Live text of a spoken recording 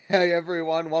Hey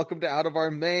everyone, welcome to Out of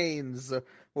Our Mains.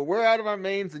 Well, we're out of our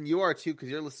mains, and you are too, because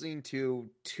you're listening to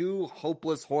two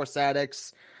hopeless horse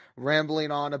addicts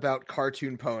rambling on about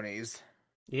cartoon ponies.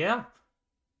 Yeah.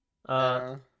 Uh,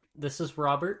 Uh, this is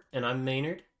Robert, and I'm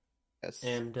Maynard, yes.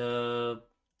 and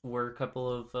we're a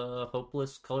couple of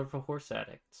hopeless, colorful horse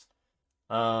addicts.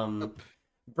 Um, Yep.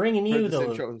 bringing Heard you this the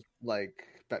intro like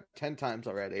about 10 times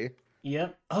already.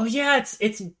 yep. Oh yeah,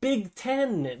 it's Big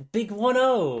 10, Big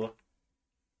 10.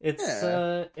 Yeah.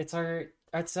 It's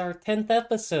our 10th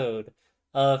episode.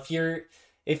 If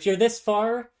you're this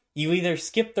far, you either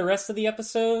skip the rest of the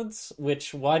episodes,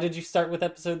 which why did you start with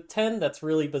episode 10? That's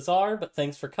really bizarre, but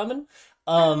thanks for coming.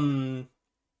 Um,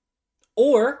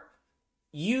 or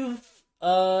you've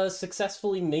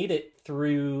successfully made it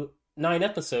through 9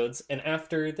 episodes, and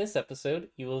after this episode,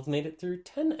 you will have made it through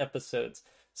 10 episodes.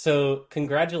 So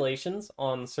congratulations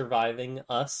on surviving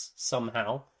us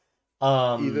somehow.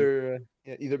 Um,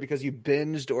 Either because you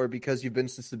binged or because you've been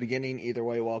since the beginning. Either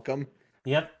way, welcome.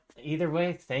 Yep. Either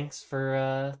way, thanks Don't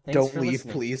for leave,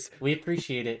 listening. please. We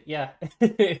appreciate it. Yeah.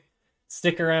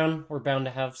 Stick around. We're bound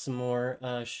to have some more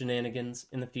shenanigans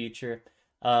in the future.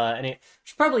 And it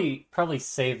should probably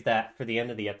save that for the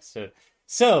end of the episode.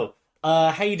 So,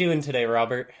 how you doing today,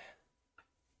 Robert?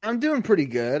 I'm doing pretty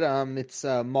good. It's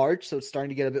March, so it's starting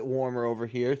to get a bit warmer over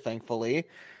here, thankfully.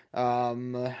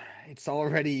 Um, it's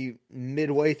already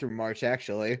midway through March,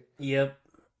 actually. Yep.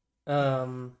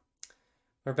 Um,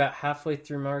 we're about halfway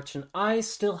through March, and I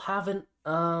still haven't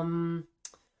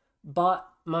bought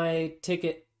my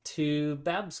ticket to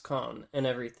BabsCon and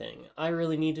everything. I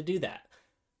really need to do that.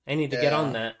 I need to get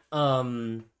on Yeah. that.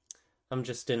 I'm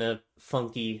just in a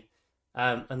funky.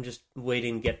 I'm just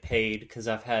waiting to get paid because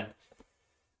I've had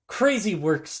crazy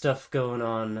work stuff going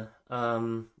on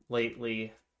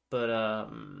lately. But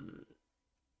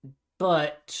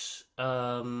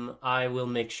I will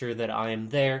make sure that I am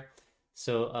there.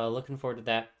 So looking forward to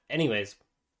that. Anyways,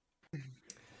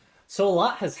 so a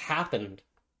lot has happened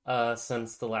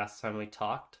since the last time we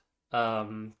talked 2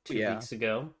 Yeah. weeks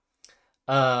ago.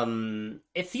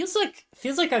 It feels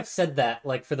like I've said that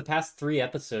like for the past 3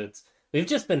 episodes. We've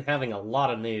just been having a lot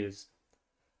of news.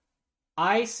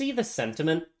 I see the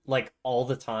sentiment like all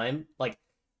the time, like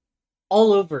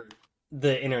all over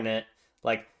the internet,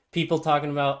 like people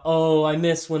talking about, "Oh, I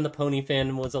miss when the pony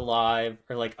fandom was alive,"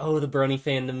 or like, "Oh, the brony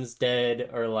fandom's dead,"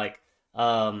 or like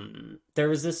there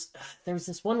was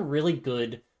this one really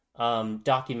good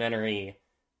documentary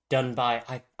done by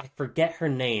I forget her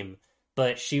name,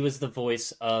 but she was the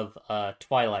voice of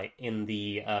Twilight in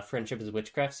the Friendship is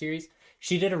Witchcraft series.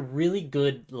 She did a really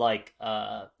good like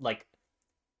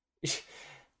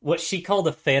what she called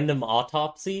a fandom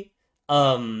autopsy.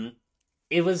 Um,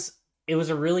 it was it was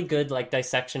a really good like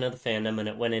dissection of the fandom, and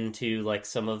it went into like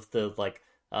some of the like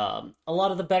a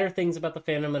lot of the better things about the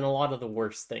fandom and a lot of the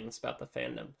worst things about the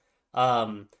fandom.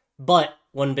 Um, but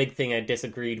one big thing I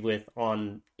disagreed with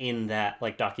on in that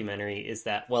like documentary is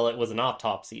that well, it was an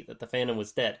autopsy that the fandom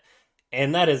was dead,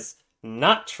 and that is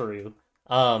not true.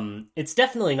 It's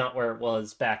definitely not where it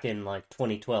was back in like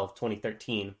 2012,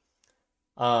 2013.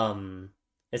 Um,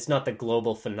 it's not the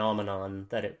global phenomenon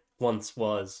that it once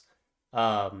was.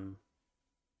 Um,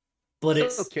 but Still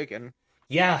it's kicking.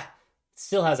 yeah, it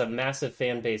still has a massive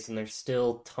fan base, and there's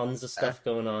still tons of Uh, stuff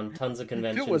going on, tons of if it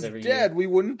conventions was every year. dead, we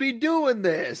wouldn't be doing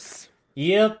this.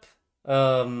 Yep.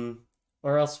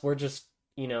 Or else we're just,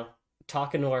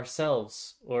 talking to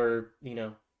ourselves, or,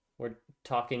 we're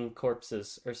talking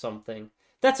corpses or something.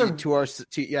 That's a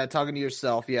Yeah, talking to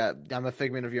yourself. Yeah, I'm a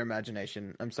figment of your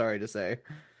imagination. I'm sorry to say.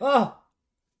 oh,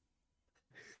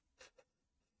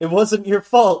 it wasn't your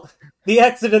fault. The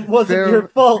accident wasn't your Fare-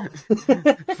 fault.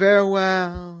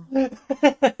 Farewell.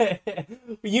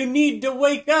 You need to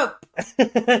wake up.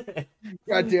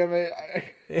 God damn it.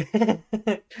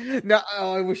 No,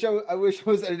 oh, I wish I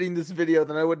was editing this video,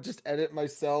 then I would just edit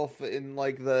myself in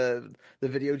like the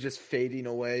video just fading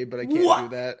away, but I can't do What?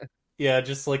 that. Yeah,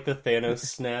 just like the Thanos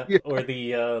snap Yeah. or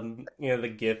the the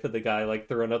gif of the guy like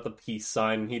throwing up the peace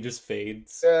sign and he just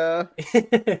fades. Yeah.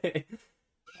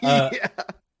 uh Yeah.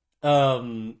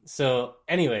 so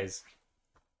anyways,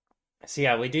 so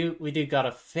yeah, we do got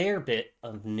a fair bit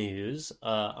of news.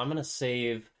 I'm gonna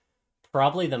save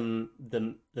probably the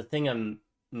thing I'm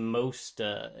most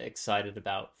excited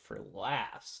about for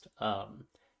last.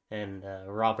 And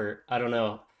Robert, I don't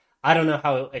know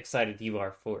how excited you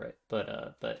are for it,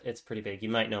 but it's pretty big. You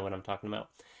might know what I'm talking about.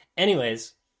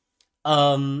 Anyways,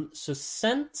 so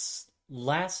since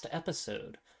last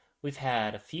episode, we've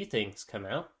had a few things come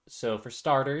out. So for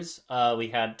starters, we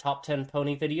had top 10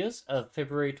 pony videos of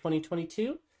February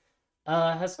 2022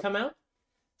 has come out.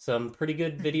 Some pretty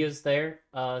good videos there.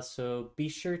 So be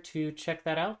sure to check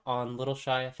that out on Little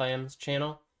Shy FIM's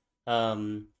channel.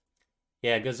 Um,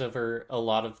 yeah, it goes over a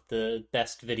lot of the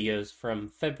best videos from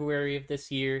February of this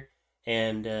year,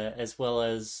 and as well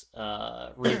as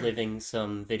reliving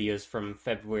some videos from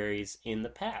February's in the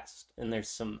past. And there's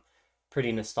some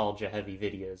pretty nostalgia heavy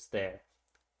videos there.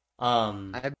 I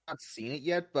Um, have not seen it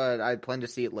yet, but I plan to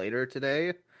see it later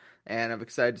today, and I'm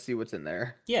excited to see what's in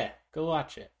there. yeah, go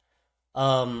watch it.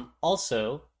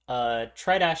 Also,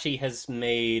 Tridashi has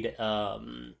made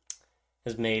a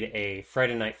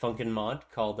Friday Night Funkin' mod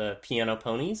called Piano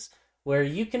Ponies, where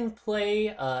you can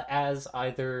play as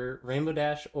either Rainbow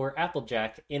Dash or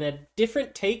Applejack in a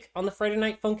different take on the Friday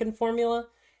Night Funkin' formula.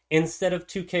 Instead of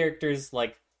two characters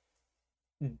like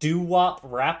doo-wop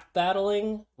rap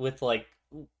battling with like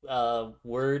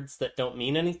words that don't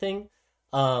mean anything.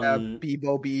 Um,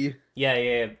 Bebo B.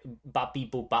 yeah, bop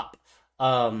beep boop bop.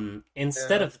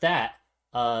 Instead Yeah. of that,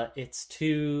 it's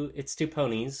two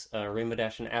ponies, Rainbow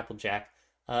Dash and Applejack,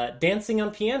 dancing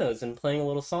on pianos and playing a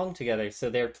little song together. So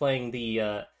they're playing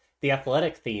the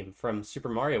athletic theme from Super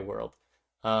Mario World.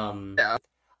 Um, Yeah.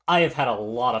 I have had a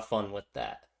lot of fun with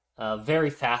that. Very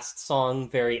fast song,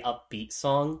 very upbeat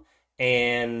song,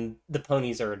 and the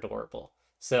ponies are adorable.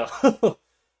 So,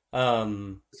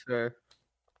 um, That's fair.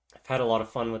 I've had a lot of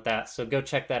fun with that. So go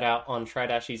check that out on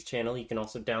Tridashi's channel. You can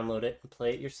also download it and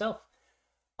play it yourself.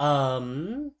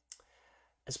 Um,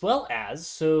 as well as,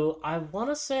 so I want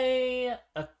to say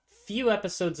a few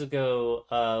episodes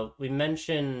ago, we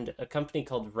mentioned a company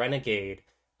called Renegade,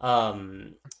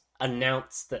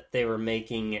 announced that they were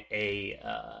making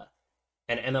an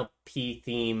MLP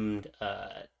themed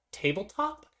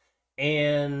tabletop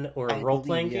or a I role believe,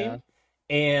 playing yeah. game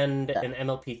and Yeah. an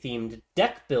MLP themed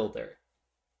deck builder.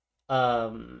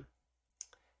 Um,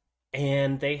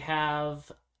 and they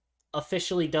have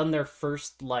officially done their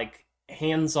first like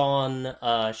hands-on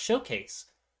showcase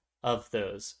of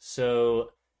those.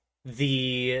 So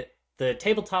the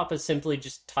tabletop is simply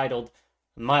just titled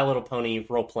My Little Pony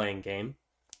role playing game.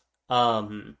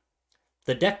 Um,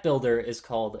 the deck builder is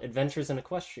called Adventures in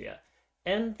Equestria,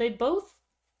 and they both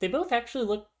actually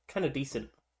look kind of decent.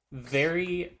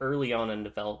 Very early on in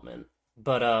development,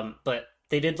 but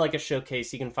they did like a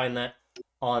showcase. You can find that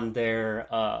on their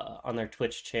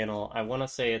Twitch channel. I want to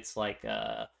say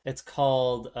it's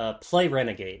called Play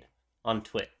Renegade on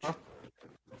Twitch.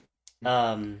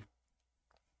 Um,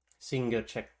 so you can go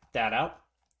check that out.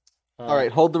 All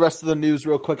right, hold the rest of the news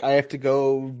real quick. I have to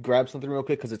go grab something real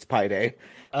quick because it's Pi Day.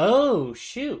 Oh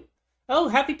shoot! Oh,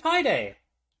 Happy Pie Day!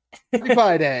 Happy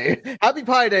Pi Day! Happy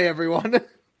Pi Day, everyone!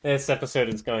 This episode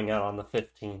is going out on the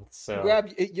 15th, so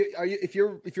Grab if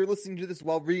you're listening to this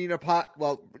while reading a pie,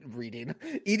 well, reading,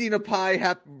 eating a pie,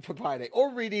 happy Pi Day,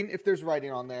 or reading if there's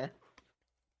writing on there.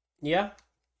 yeah.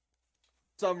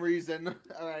 Some reason.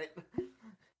 All right.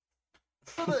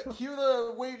 Cue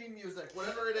the waiting music,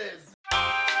 whatever it is.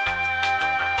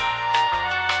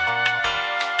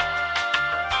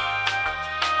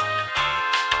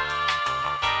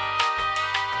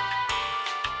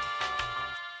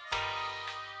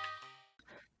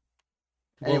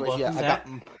 Well, Anyways, yeah,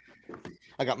 welcome back.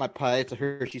 I got my pie. It's a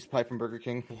Hershey's pie from Burger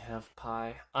King. We have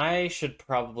pie. I should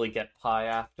probably get pie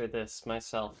after this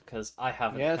myself because I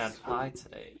haven't Yes. had pie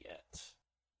today yet.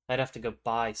 I'd have to go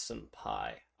buy some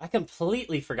pie. I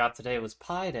completely forgot today was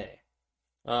Pie Day.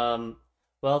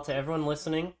 Well, to everyone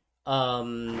listening,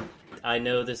 I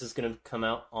know this is going to come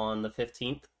out on the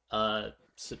 15th,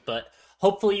 but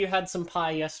hopefully you had some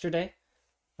pie yesterday.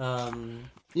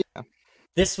 Yeah.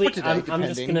 This Or week, today, I'm just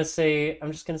depending. gonna say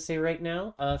right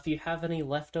now, if you have any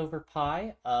leftover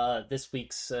pie, this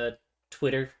week's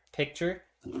Twitter picture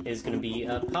is gonna be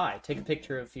pie. Take a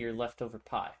picture of your leftover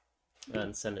pie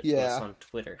and send it to us Yeah. on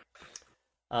Twitter.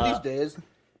 These days,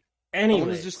 Anyways,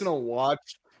 someone's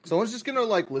just gonna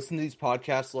like listen to these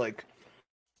podcasts like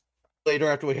later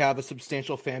after we have a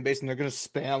substantial fan base, and they're gonna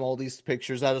spam all these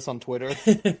pictures at us on Twitter.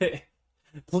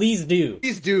 please do.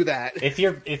 Please do that. If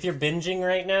you're binging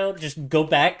right now, just go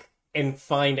back and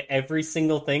find every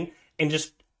single thing and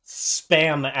just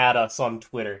spam at us on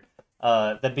Twitter.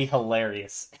 That'd be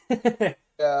hilarious.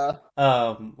 Yeah.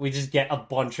 We just get a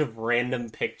bunch of random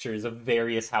pictures of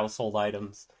various household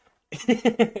items.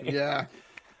 Yeah.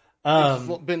 Um,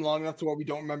 It's been long enough to where we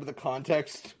don't remember the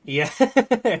context. yeah.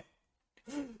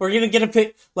 We're gonna get a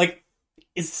pic. Like,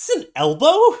 is this an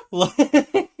elbow?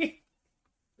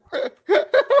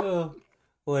 Oh,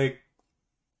 like,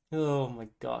 oh my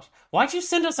gosh. Why'd you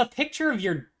send us a picture of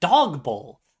your dog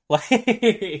bowl?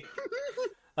 Like,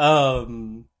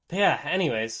 yeah,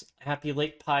 anyways, happy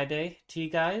late pie day to you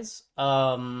guys.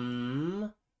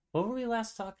 What were we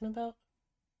last talking about?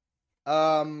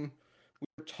 We're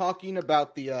talking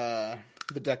about the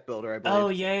deck builder, I Oh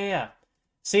believe. yeah, yeah, yeah.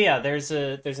 So yeah, there's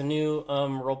a new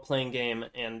role playing game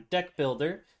and deck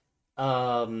builder.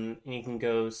 And you can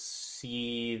go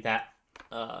see that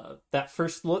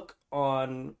first look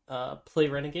on Play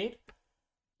Renegade.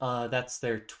 That's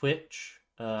their Twitch.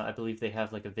 I believe they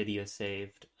have like a video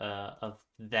saved of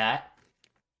that.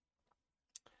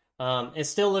 It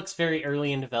still looks very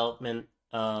early in development.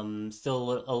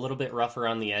 Still a little bit rough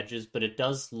around the edges, but it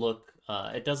does look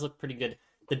pretty good.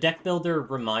 The deck builder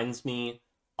reminds me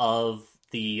of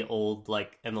the old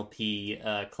like MLP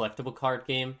collectible card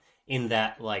game in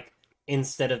that like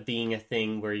instead of being a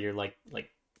thing where you're like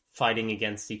fighting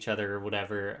against each other or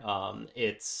whatever,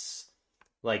 it's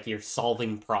like you're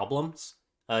solving problems.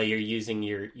 You're using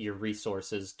your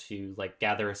resources to like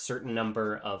gather a certain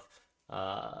number of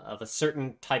a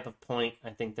certain type of point. I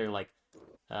think they're like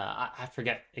I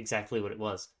forget exactly what it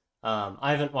was.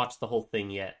 I haven't watched the whole thing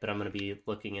yet, but I'm going to be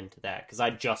looking into that because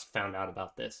I just found out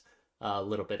about this a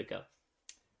little bit ago.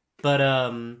 But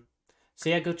so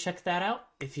yeah, go check that out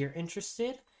if you're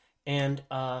interested. And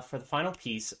for the final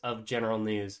piece of general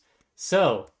news,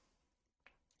 so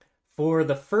for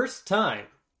the first time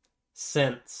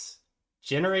since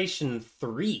Generation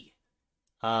 3,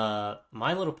 My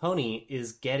Little Pony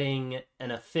is getting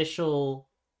an official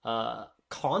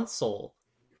console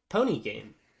pony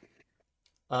game.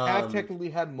 Have Um, technically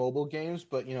had mobile games,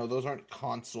 but those aren't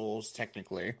consoles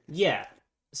technically. yeah,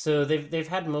 so they've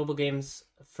had mobile games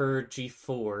for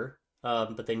G4,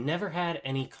 but they never had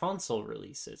any console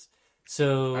releases. I'm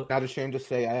So, not ashamed to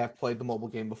say I have played the mobile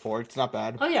game before. It's not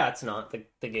bad. oh yeah, it's not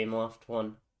the Game Loft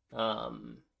one.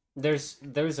 Um, there's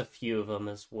a few of them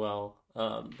as well.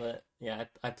 But yeah,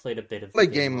 I played a bit of the Play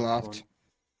Game Game Loft one.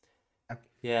 Loft.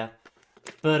 Yeah,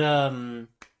 but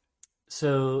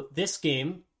so this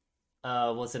game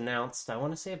was announced, I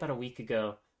want to say about a week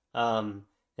ago.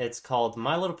 It's called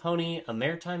My Little Pony: A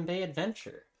Maritime Bay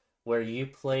Adventure, where you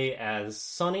play as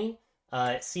Sunny.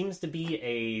 It seems to be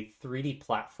a 3D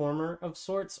platformer of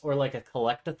sorts, or like a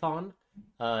collectathon,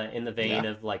 in the vein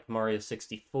Yeah. of like Mario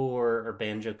 64 or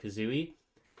Banjo Kazooie.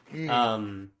 Mm.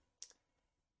 Um,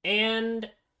 and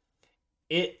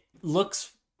it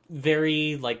looks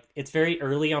very like it's very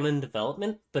early on in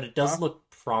development, but it does Huh? look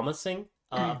promising.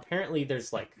 Apparently,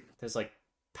 there's like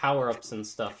power ups and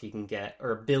stuff you can get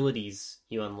or abilities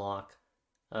you unlock.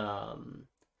 Um,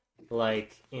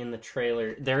 like in the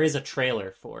trailer, there is a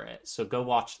trailer for it, so go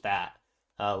watch that.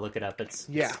 Look it up. It's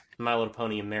Yeah. it's My Little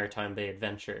Pony and Maritime Bay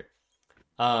Adventure.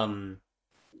 Um,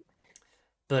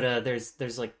 but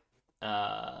there's like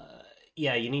uh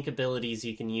yeah, unique abilities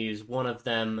you can use. One of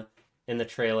them in the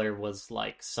trailer was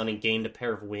like Sunny gained a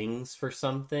pair of wings for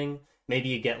something. Maybe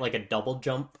you get like a double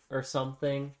jump or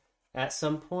something at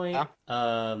some point.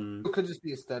 Yeah. It could just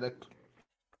be aesthetic.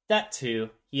 That too,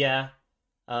 yeah.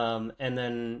 And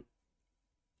then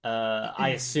I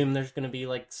assume there's going to be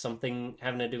like something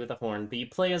having to do with a horn. But you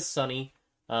play as Sunny,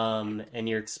 and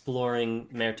you're exploring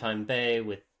Maritime Bay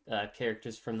with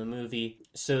characters from the movie.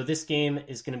 So this game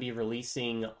is going to be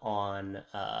releasing on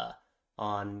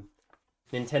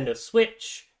Nintendo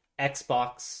Switch,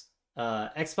 Xbox.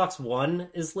 Xbox One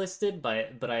is listed,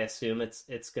 but I assume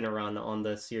it's going to run on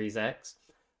the Series X.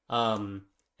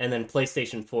 And then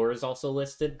PlayStation 4 is also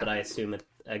listed, but I assume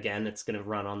it's going to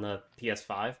run on the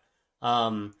PS5.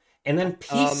 And then Um,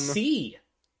 PC.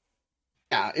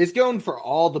 yeah, it's going for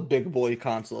all the big boy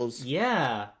consoles.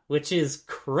 Yeah, which is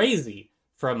crazy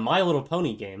for a My Little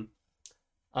Pony game.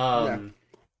 Yeah. Um,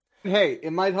 Hey,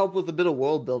 it might help with a bit of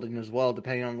world building as well,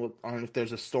 depending on if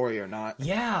there's a story or not.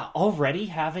 yeah, already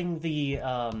having the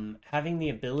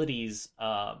abilities,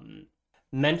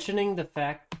 mentioning the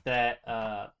fact that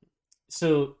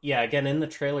so yeah, again in the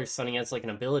trailer, Sunny has like an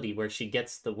ability where she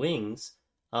gets the wings.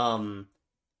 Um,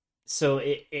 so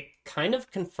it kind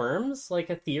of confirms like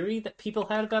a theory that people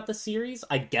had about the series.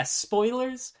 I guess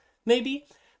spoilers, maybe,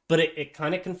 but it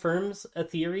kind of confirms a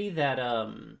theory that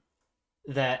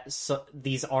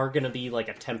these are going to be like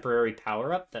a temporary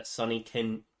power up that Sunny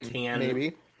can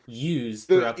Maybe use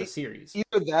the, throughout the series.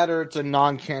 either that or it's a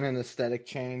non-canon aesthetic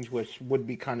change, which would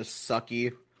be kind of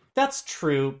sucky. That's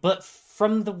true, but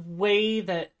from the way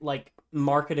that like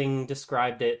marketing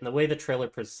described it and the way the trailer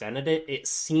presented it, it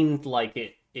seemed like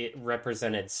it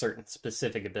represented certain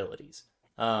specific abilities.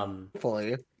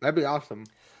 Hopefully, that'd be awesome.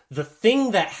 The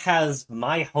thing that has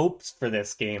my hopes for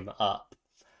this game up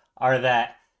are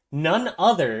that none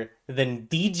other than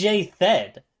DJ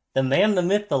Thed, the man, the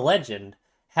myth, the legend,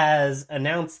 has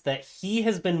announced that he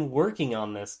has been working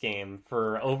on this game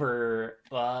for over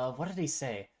what did he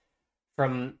say?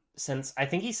 From since I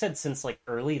think he said since like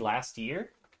early last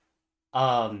year.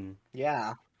 Um,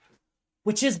 Yeah.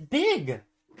 which is big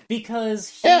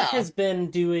because Yeah. he's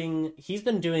been doing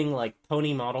like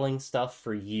pony modeling stuff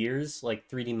for years, like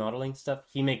 3D modeling stuff.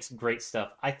 He makes great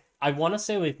stuff. I want to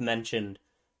say we've mentioned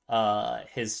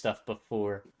his stuff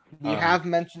before. We Um, have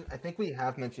mentioned, I think we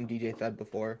have mentioned DJ Fed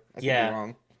before. I could be yeah,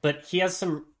 wrong. but he has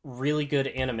some really good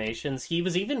animations. He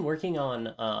was even working on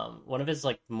one of his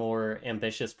like more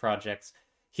ambitious projects.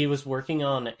 He was working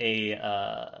on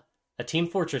a Team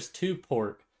Fortress 2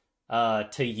 port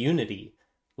to Unity,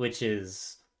 which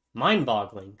is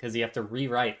mind-boggling because you have to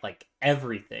rewrite like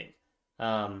everything.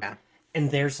 Um, Yeah. and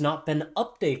there's not been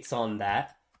updates on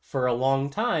that for a long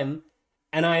time,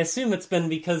 and I assume it's been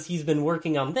because he's been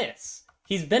working on this.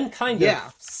 He's been kind of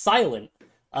Yeah. silent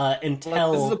Like, this is a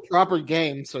until, proper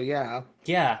game, so yeah.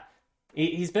 yeah,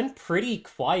 he's been pretty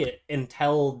quiet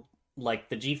until like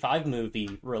the G5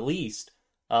 movie released.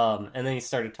 And then he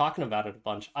started talking about it a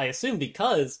bunch. I assume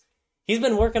because he's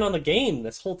been working on the game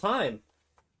this whole time,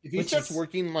 If he which starts is,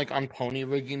 working like on pony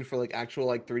rigging for like actual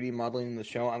like 3D modeling in the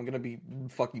show, I'm gonna be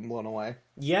fucking blown away.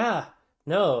 yeah,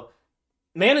 no,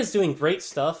 man is doing great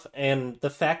stuff, and the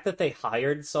fact that they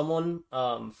hired someone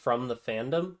from the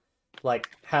fandom like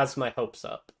has my hopes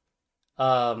up.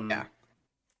 Yeah. Um,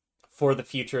 for the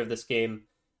future of this game.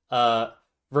 Uh,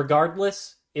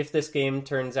 Regardless if this game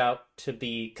turns out to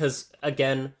be, because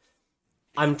again,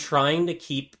 I'm trying to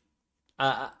keep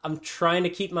I'm trying to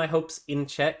keep my hopes in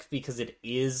check because it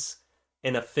is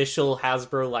an official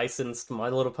Hasbro licensed My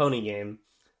Little Pony game.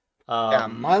 Yeah,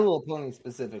 Um, My Little Pony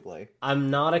specifically. I'm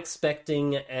not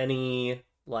expecting any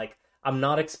like I'm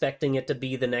not expecting it to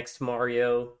be the next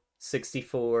Mario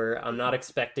 64. I'm not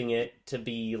expecting it to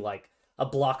be like a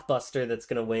blockbuster that's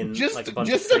going to win like a bunch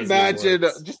of crazy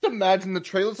awards. Just imagine the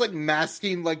trailer's like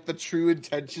masking like the true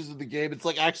intentions of the game. It's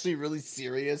like actually really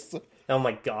serious. Oh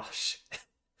my gosh.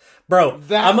 Bro, I'm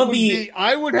That gonna would be be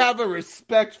I would have a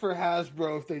respect for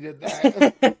Hasbro if they did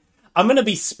that. I'm gonna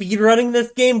be speedrunning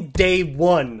this game day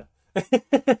one.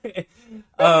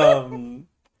 um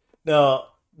no,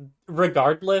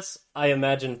 regardless, I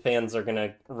imagine fans are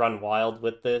gonna run wild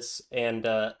with this, and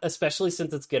especially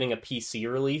since it's getting a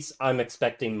PC release, I'm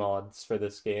expecting mods for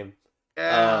this game.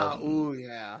 Yeah, Um ooh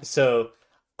yeah. so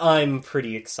I'm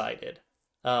pretty excited.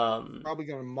 Um Probably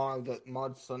gonna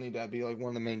mod Sunny to be like one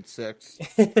of the main six.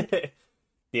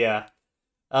 yeah.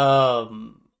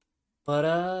 Um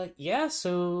But yeah,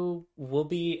 so we'll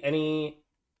be any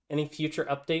future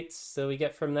updates that we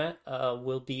get from that,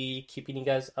 we'll be keeping you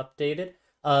guys updated.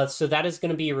 So that is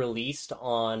going to be released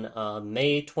on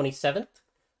May 27th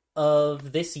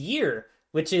of this year,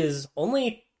 which is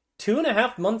only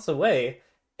 2.5 months away,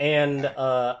 and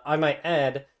I might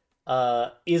add,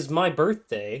 is my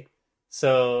birthday.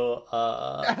 So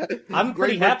I'm pretty Great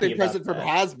birthday happy about present from that.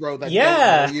 Hasbro that don't know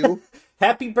Yeah, you.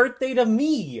 happy birthday to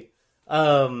me.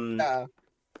 Um, Yeah.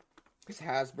 It's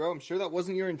Hasbro. I'm sure that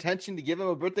wasn't your intention to give him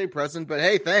a birthday present, but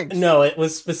hey, thanks. No, it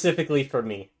was specifically for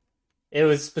me. It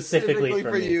was specifically Specifically for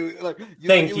for me. you, like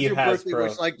Thank it was you, your birthday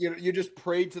wish. Hasbro. Like you just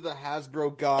prayed to the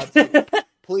Hasbro gods, like,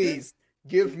 please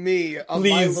give me a My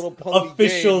Please, Little Pony game.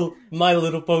 official My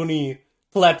Little Pony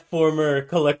platformer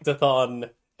collectathon.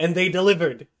 And they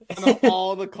delivered. On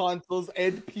all the consoles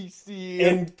and PC.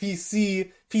 And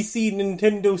PC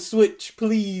Nintendo Switch,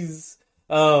 please.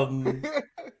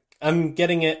 I'm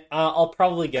getting it. I'll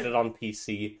probably get it on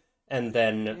PC and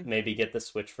then maybe get the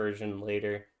Switch version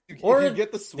later, If or you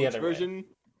get the the Switch other way. version,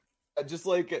 just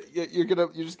like you're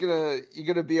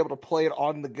gonna be able to play it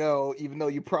on the go, even though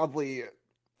you probably,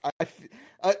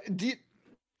 do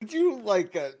you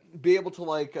like be able to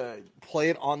like play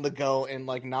it on the go and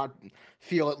like not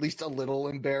feel at least a little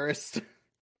embarrassed?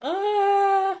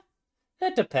 Uh,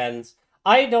 that depends.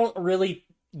 I don't really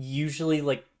usually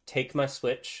like take my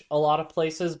Switch a lot of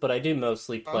places, but Huh? I do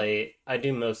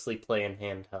mostly play in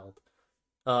handheld.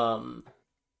 Um,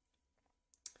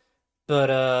 but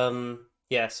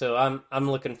yeah, so I'm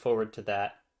looking forward to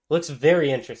that. Looks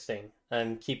very interesting.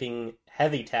 I'm keeping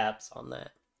heavy tabs on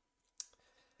that.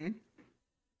 Hmm?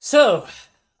 So,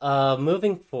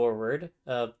 moving forward,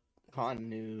 Con that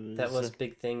news. was a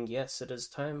big thing. Yes, it is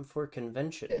time for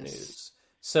convention Yes. news.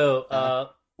 So, Uh,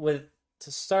 with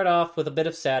to start off with a bit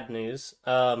of sad news,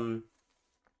 Daniel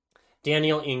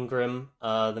Ingram,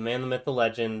 the man, the myth, the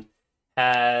legend,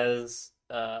 has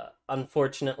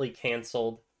unfortunately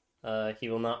canceled. He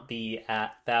will not be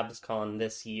at FabsCon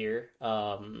this year.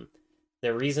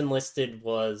 The reason listed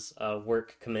was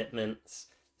work commitments.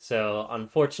 So,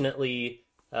 unfortunately,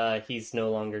 he's no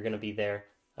longer going to be there.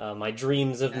 My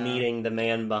dreams of yeah. meeting the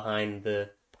man behind the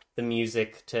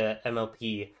music to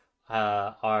MLP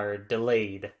are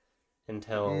delayed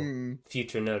until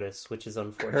future notice, which is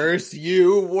unfortunate. Curse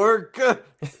you, work.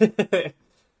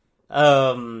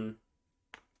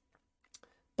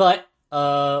 But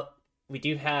we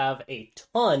do have a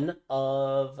ton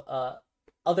of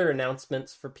other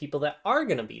announcements for people that are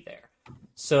going to be there.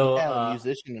 So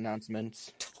musician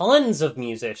announcements. Tons of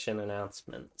musician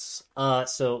announcements.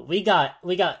 So we got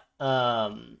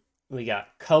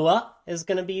Koa is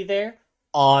going to be there.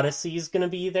 Odyssey is going to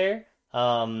be there.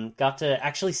 Got to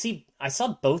actually see. I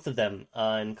saw both of them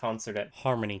in concert at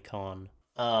HarmonyCon.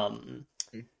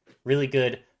 Really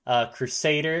good.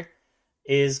 Crusader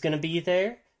is going to be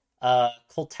there.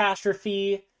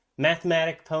 Coltastrophe,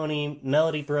 Mathematic Pony,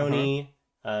 Melody Brony,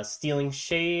 Stealing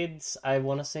Shades. I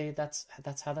want to say that's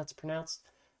how that's pronounced.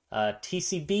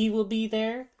 TCB will be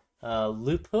there.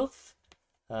 Loop Hoof.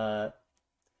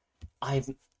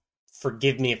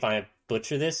 Forgive me if I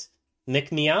butcher this.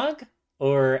 Miag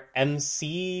or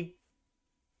MC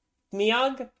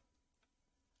Miag?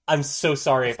 I'm so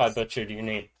sorry if I butchered your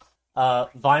name.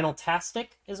 Vinyltastic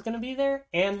is going to be there,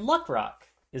 and Luck Rock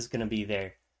is going to be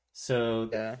there. So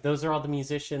those are all the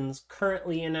musicians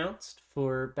currently announced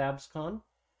for BabsCon.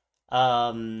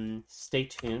 Stay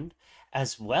tuned.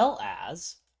 As well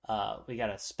as, we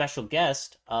got a special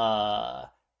guest,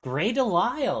 Grey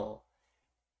Delisle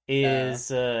is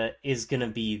going to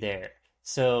be there.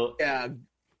 So yeah, I'm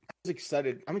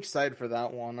excited for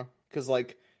that one because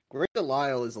like Grey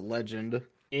Delisle is a legend.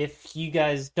 If you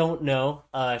guys don't know,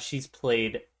 she's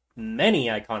played many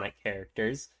iconic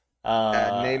characters.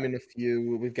 Naming a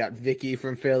few, we've got Vicky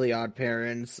from Fairly Odd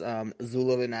Parents,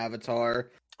 Zula in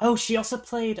Avatar. Oh, she also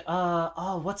played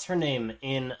what's her name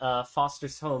in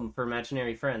Foster's Home for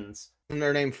Imaginary Friends? Isn't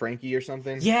her name Frankie or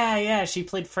something? Yeah, she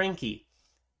played Frankie.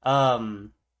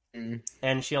 And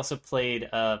she also played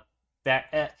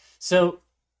so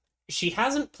she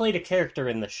hasn't played a character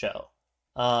in the show.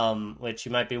 Which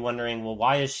you might be wondering, well,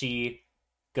 why is she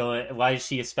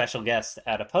a special guest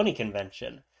at a pony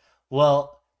convention?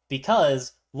 Well,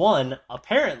 because one,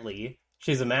 apparently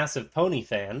she's a massive pony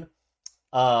fan,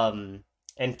 and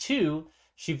two,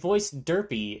 she voiced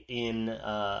Derpy in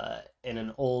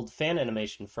an old fan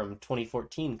animation from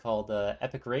 2014 called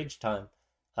Epic Rage Time.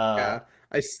 I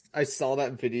saw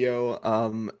that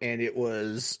video, and it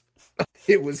was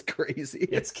crazy.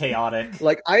 It's chaotic.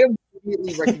 Like I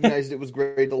immediately recognized it was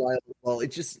Grey Delisle as well.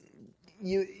 It just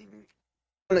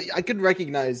I could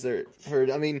recognize her.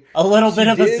 I mean, a little bit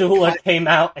of Azula came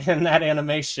out in that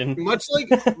animation. Much like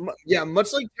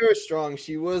Tara Strong,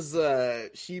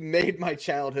 she made my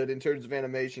childhood in terms of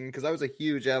animation because I was a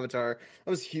huge Avatar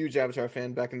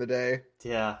fan back in the day.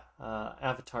 Yeah,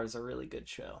 Avatar's a really good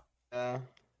show.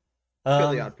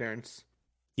 Fairly Odd Parents.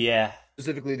 Yeah.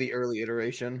 Specifically the early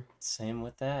iteration. Same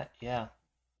with that, yeah.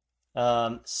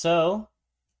 So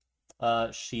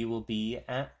she will be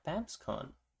at BabsCon.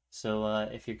 So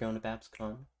if you're going to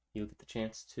BabsCon, you'll get the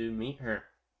chance to meet her.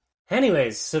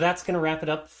 Anyways, so that's going to wrap it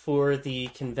up for the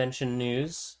convention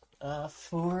news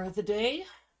for the day.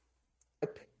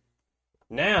 Yep.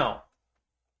 Now,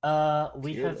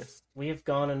 we have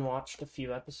gone and watched a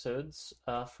few episodes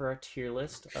for our tier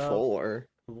list. 4.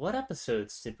 What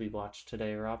episodes did we watch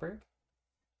today, Robert?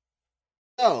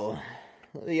 Oh,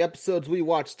 the episodes we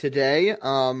watched today,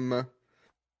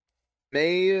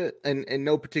 May, in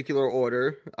no particular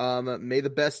order, May the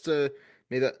Best, though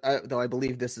I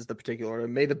believe this is the particular order,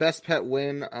 May the Best Pet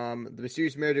Win, The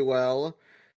Mysterious Mare Well,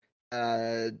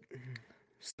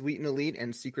 Sweet and Elite,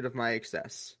 and Secret of My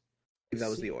Excess. I believe that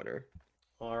was the order.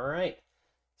 Alright,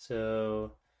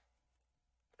 so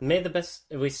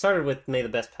we started with May the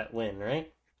Best Pet Win,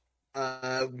 right?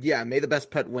 Yeah, May the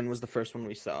Best Pet Win was the first one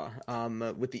we saw,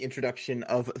 with the introduction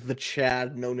of the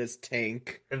Chad known as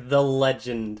Tank. The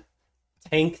legend.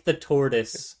 Tank the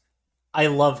Tortoise. I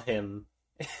love him.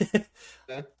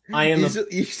 I am a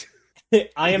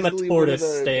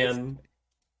tortoise stan.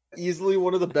 Easily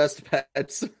one of the best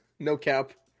pets. No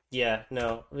cap. Yeah,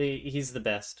 no, he's the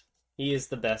best. He is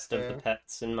the best of the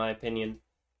pets, in my opinion.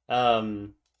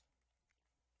 No,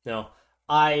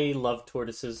 I love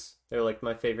tortoises. They're like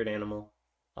my favorite animal.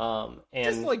 And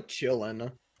just like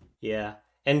chillin'. Yeah,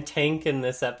 and Tank in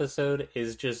this episode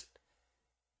is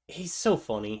he's so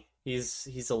funny.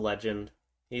 He's a legend.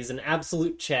 He's an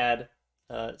absolute Chad.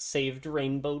 Saved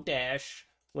Rainbow Dash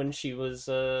when she was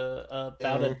about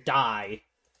to die.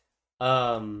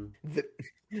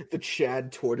 The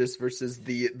Chad tortoise versus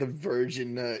the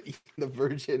virgin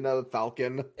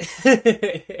falcon.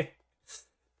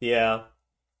 Yeah.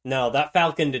 No, that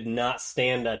falcon did not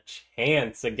stand a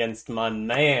chance against my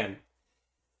man.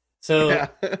 So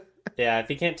yeah,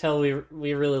 if you can't tell, we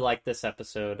really like this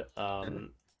episode.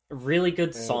 Really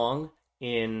good song.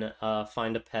 in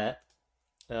Find a Pet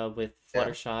with Yeah.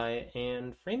 Fluttershy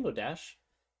and Rainbow Dash,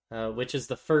 which is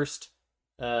the first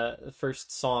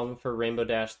song for Rainbow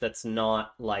Dash that's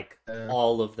not like Uh,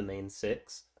 all of the main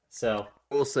six. So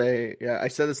I will say, yeah, I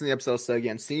said this in the episode, so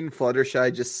again, seeing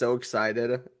Fluttershy just so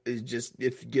excited,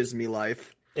 it gives me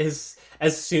life. as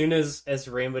soon as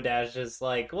Rainbow Dash is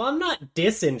like, well, I'm not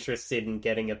disinterested in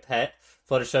getting a pet.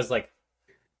 Fluttershy's like,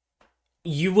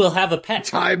 you will have a pet.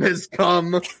 Time has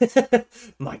come.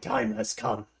 My time has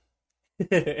come.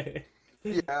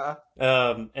 Yeah.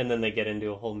 And then they get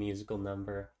into a whole musical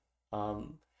number.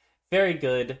 Um, Very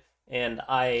good, and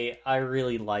I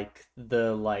really like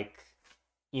the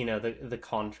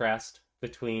contrast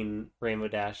between Rainbow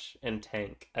Dash and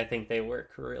Tank. I think they work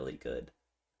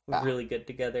Ah. really good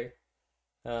together.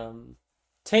 Um,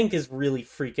 Tank is really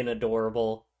freaking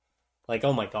adorable. Like,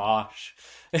 oh my gosh.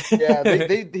 Yeah,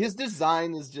 his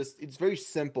design is just it's very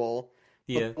simple,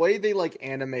 but Yeah. the way they like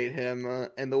animate him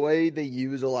and the way they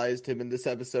utilized him in this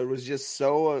episode was just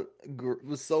so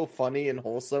was so funny and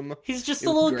wholesome. He's just It a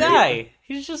was little great. guy.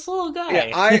 He's just a little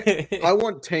Yeah, guy. I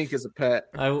want Tank as a pet.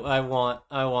 I want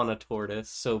a tortoise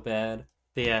so bad.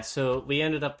 But yeah, so we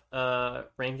ended up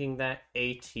ranking that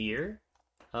A tier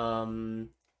um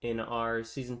in our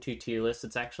season 2 tier list.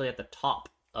 It's actually at the top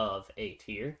of A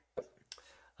tier.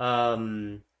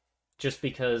 Um just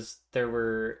because there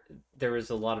was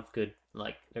a lot of good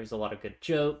there's a lot of good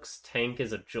jokes. Tank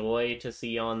is a joy to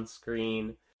see on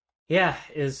screen. Yeah,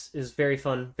 is very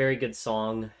fun, very good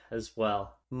song as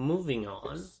well. Moving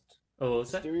on. Oh, what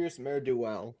was that? Mysterious Mare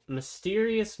Duel.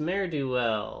 Mysterious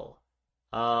Ne'er-do-well.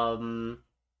 Um,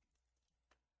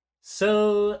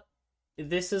 so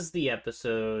this is the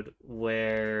episode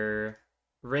where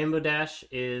Rainbow Dash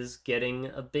is getting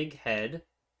a big head,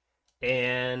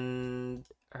 and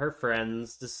her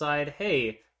friends decide,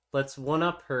 hey, let's one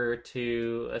up her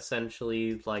to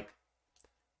essentially, like,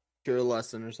 Cure a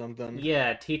lesson or something.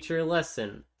 yeah, teach her a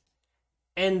lesson.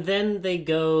 And then they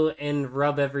go and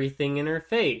rub everything in her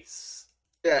face.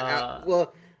 Yeah, Uh,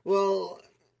 well,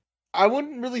 I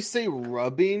wouldn't really say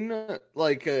rubbing.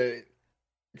 Like,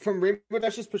 from Rainbow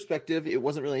Dash's perspective, it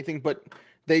wasn't really anything, but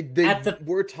they at the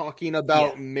were talking yeah,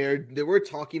 about they were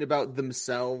talking about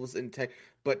themselves and tech,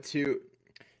 but to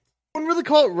I wouldn't really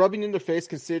call it rubbing in the face,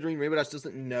 considering Rainbow Dash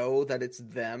doesn't know that it's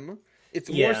them. It's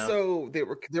more yeah, so they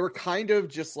were kind of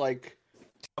just like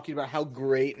talking about how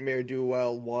great Mayor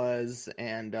Duel was,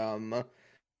 and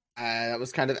that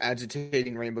was kind of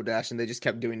agitating Rainbow Dash, and they just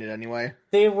kept doing it anyway.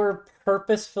 they were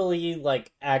purposefully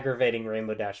like aggravating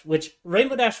Rainbow Dash, which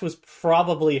Rainbow Dash was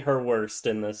probably her worst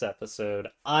in this episode.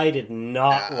 I did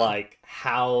not Yeah, like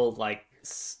how like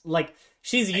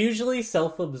she's usually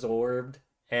self-absorbed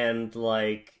and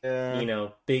like, yeah.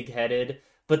 big-headed,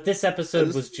 but this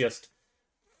episode was This, just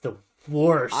the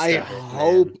worst of it,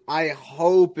 man. I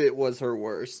hope it was her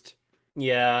worst.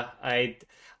 Yeah,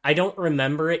 I don't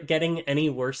remember it getting any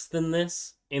worse than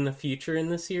this in the future in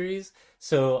the series.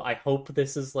 So I hope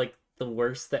this is like the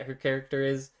worst that her character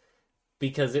is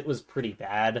because it was pretty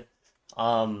bad.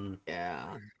 Um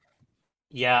Yeah.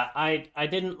 yeah, I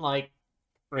didn't like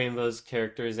Rainbow's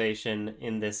characterization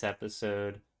in this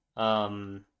episode.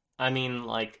 I mean,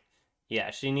 like,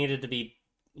 yeah, she needed to be,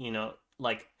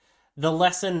 like, the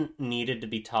lesson needed to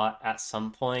be taught at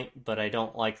some point, but I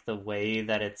don't like the way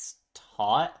that it's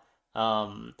taught.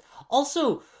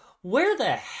 Also, where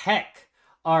the heck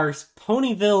are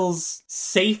Ponyville's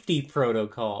safety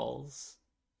protocols?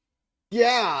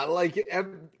 Yeah, like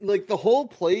the whole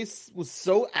place was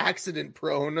so accident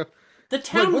prone. The Like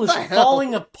town what was the hell?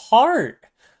 falling apart.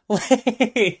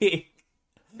 Like,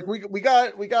 We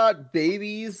got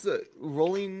babies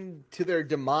rolling to their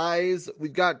demise.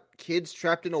 We've got kids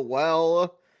trapped in a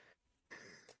well.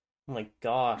 oh my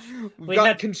gosh. We've We got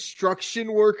had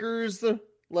construction workers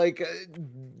like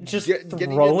just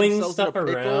getting throwing themselves in a stuff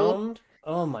pickle. around.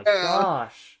 Oh my Yeah.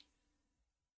 gosh.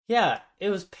 Yeah, it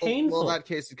was Well, in painful. that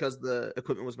case, because the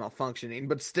equipment was malfunctioning,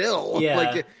 but still, Yeah,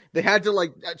 like they had to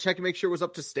like check and make sure it was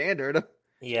up to standard.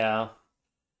 yeah.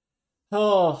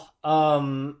 Oh,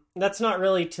 that's not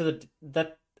really to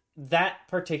that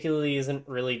particularly isn't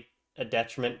really a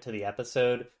detriment to the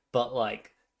episode, but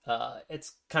like,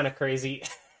 it's kind of crazy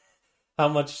how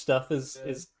much stuff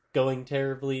is going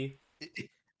terribly,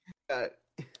 Uh,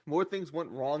 More things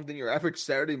went wrong than your average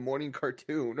Saturday morning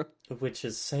cartoon. which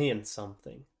is saying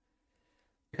something.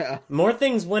 Yeah. More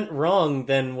things went wrong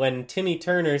than when Timmy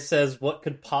Turner says what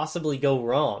could possibly go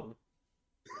wrong.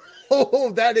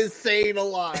 Oh, that is saying a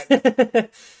lot.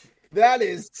 That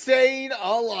is saying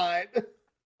a lot.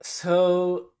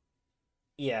 So,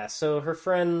 yeah, her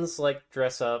friends like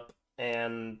dress up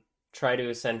and try to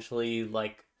essentially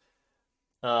like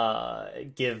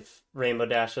give Rainbow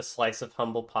Dash a slice of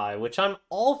humble pie, which I'm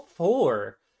all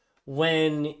for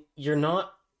when you're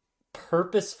not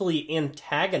purposefully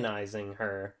antagonizing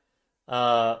her.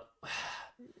 Uh,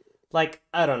 like,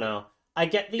 I don't know. I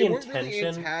get the They weren't really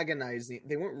intention. antagonizing.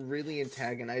 They weren't really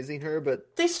antagonizing her,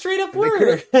 but They straight up they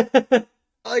could were. have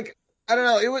like I don't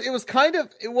know. It was kind of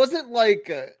it wasn't like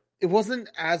it wasn't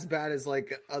as bad as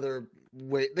like other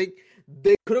way. They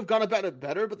could have gone about it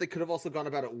better, but they could have also gone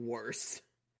about it worse.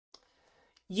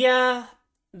 Yeah,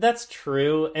 that's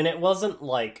true. And it wasn't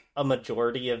like a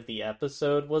majority of the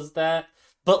episode was that.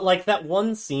 But like that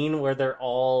one scene where they're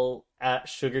all at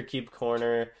Sugar Cube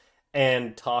Corner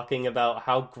and talking about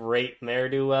how great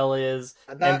Ne'er-do-well is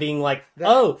and That being like, that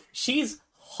oh, she's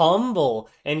humble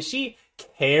and she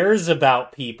cares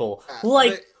about people. they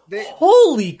Like, they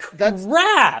holy that's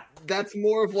crap! that's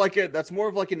more of like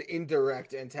an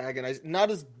indirect antagonize. Not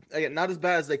as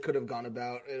bad as they could have gone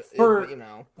about it, but For you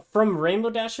know. from Rainbow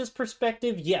Dash's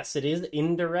perspective, yes, it is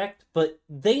indirect, but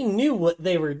they knew what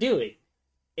they were doing.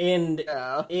 And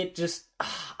Yeah. it just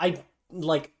I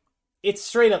like it's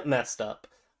straight up messed up.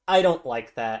 I don't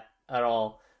like that at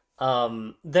all.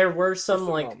 There were That's some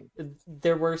the like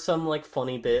problem.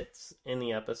 funny bits in the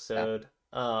Yeah. episode.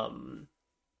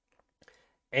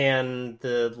 And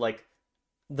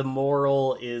the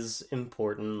moral is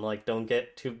important. Like, don't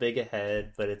get too big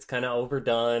ahead, but it's kind of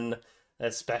overdone,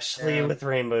 especially Yeah. with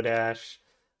Rainbow Dash.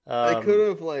 They Um, could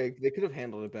have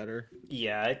handled it better.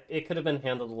 yeah, it could have been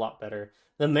handled a lot better.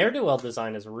 The Ne'er-do-well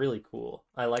design is really cool.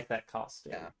 I like that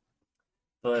costume. Yeah.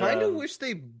 But Kind of wish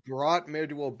they brought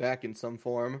Ne'er-do-well back in some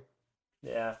form.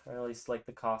 yeah, or at least like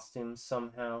the costumes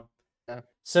somehow. Yeah.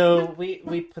 So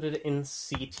we put it in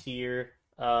C tier.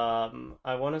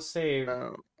 I want to say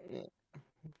Uh,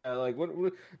 yeah. Like what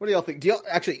do y'all think? Do y'all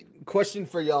actually question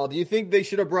for y'all? Do you think they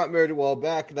should have brought Ne'er-do-well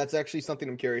back? That's actually something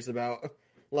I'm curious about,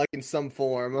 like in some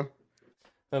form.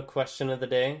 a question of the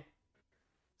day.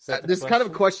 Is that the This is kind of a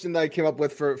question? question that I came up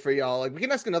with for y'all. Like we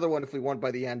can ask another one if we want by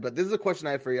the end, but this is a question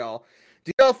I have for y'all.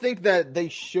 Do y'all think that they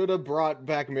should have brought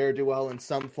back Ne'er-do-well in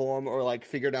some form, or like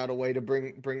figured out a way to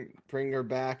bring her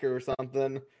back or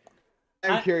something?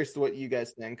 I'm I curious to what you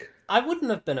guys think. I wouldn't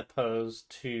have been opposed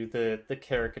to the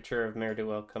caricature of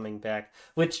Ne'er-do-well coming back,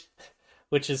 which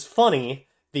is funny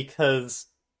because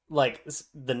like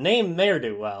the name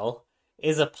Ne'er-do-well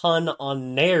is a pun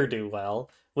on ne'er-do-well,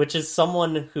 which is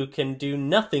someone who can do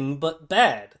nothing but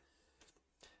bad,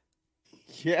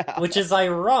 Yeah, which is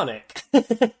ironic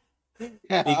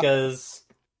yeah, because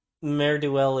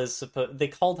Ne'er-do-well is supposed they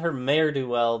called her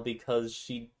Ne'er-do-well because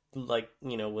she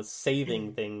was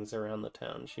saving things around the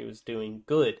town. She was doing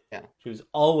good. yeah. She was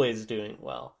always doing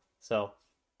well. So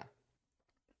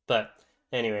but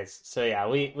anyways, so yeah,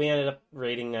 we ended up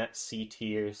rating that C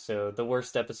tier. So the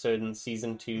worst episode in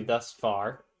season 2 thus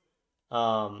far.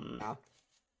 Um, Yeah.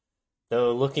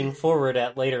 though looking forward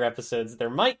at later episodes, there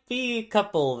might be a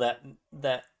couple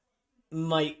that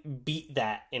might beat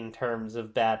that in terms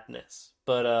of badness.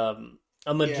 But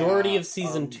a majority Yeah, of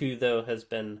season 2 though has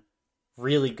been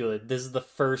really good. This is the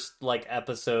first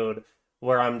episode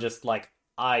where I'm just like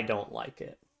I don't like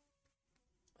it.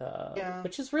 yeah.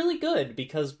 Which is really good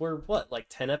because we're what, like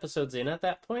 10 episodes in at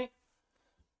that point?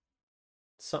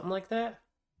 Something like that?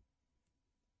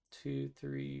 Two,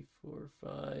 three, four,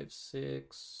 five,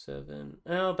 six, seven.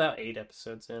 Oh, about 8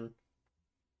 episodes in.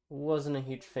 Wasn't a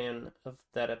huge fan of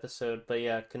that episode, but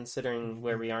yeah, considering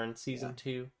where we are in Yeah. season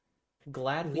 2,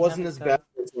 glad we Wasn't haven't as bad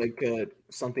got. as like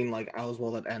something like All's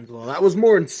Well That Ends Well. That was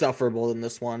more insufferable than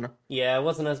this one. Yeah, it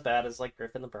wasn't as bad as like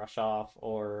Griffin the Brush Off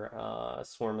or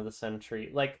Swarm of the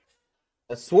Century. Like,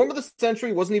 A Swarm of the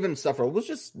Century wasn't even insufferable. It was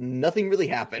just nothing really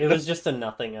it happened. was just a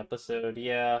nothing episode,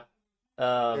 yeah.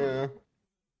 Yeah. Um,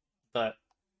 but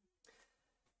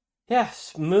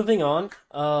yes, moving on.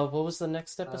 What was the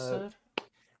next Uh, episode?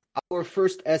 our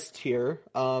first S tier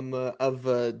of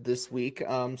this week,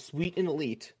 Sweet and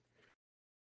Elite.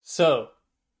 So,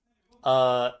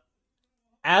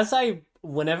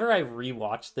 whenever I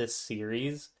rewatch this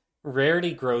series,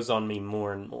 rarity grows on me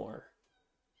more and more.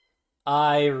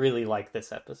 I really like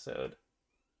this episode.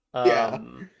 Yeah.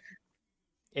 Um,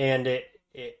 and it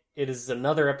is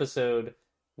another episode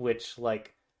which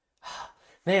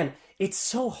man, it's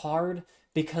so hard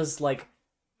because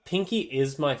Pinky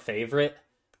is my favorite,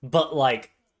 but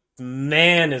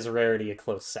man, is Rarity a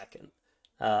close second.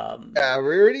 Um, Yeah,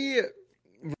 Rarity.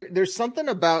 There's something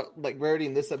about like Rarity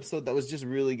in this episode that was just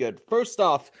really good. First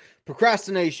off,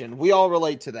 procrastination. We all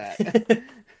relate to that.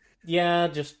 yeah,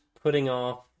 just putting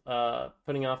off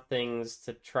things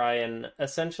to try and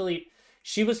essentially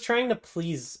she was trying to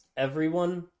please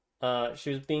everyone.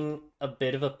 She was being a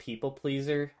bit of a people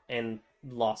pleaser and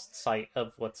lost sight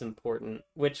of what's important,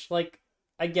 which, like,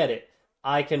 I get it.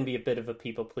 I can be a bit of a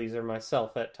people pleaser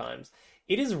myself at times.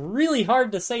 It is really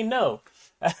hard to say no.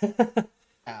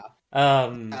 Yeah.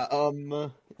 um,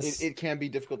 It can be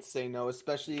difficult to say no,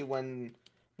 especially when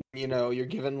you're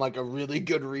given like a really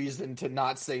good reason to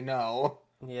not say no.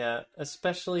 yeah,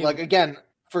 especially, Like again,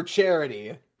 for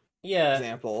charity, yeah,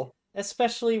 example.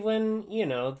 especially when,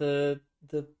 the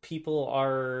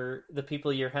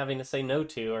people you're having to say no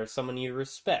to are someone you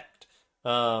respect.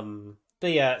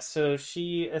 But yeah, so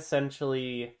she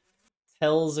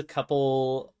tells a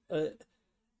couple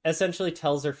essentially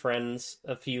tells her friends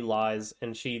a few lies,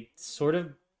 and she sort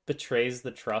of betrays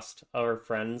the trust of her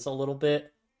friends a little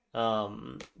bit.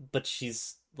 But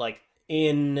she's like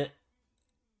in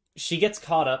she gets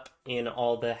caught up in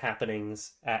all the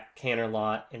happenings at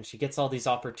Canterlot, and she gets all these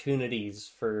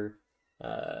opportunities for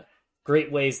uh,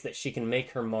 great ways that she can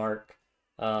make her mark.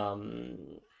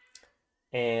 Um,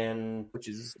 and Which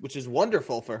is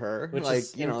wonderful for her. which is Like,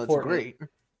 it's important. great.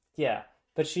 Yeah,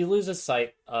 but she loses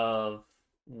sight of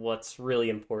what's really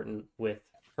important with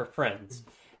her friends.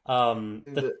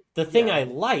 The thing Yeah. I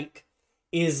like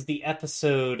is the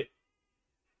episode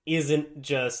isn't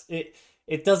just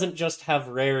it doesn't just have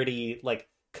Rarity like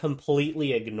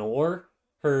completely ignore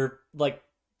her like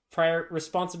prior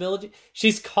responsibility.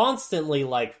 She's constantly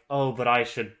like, "Oh, but I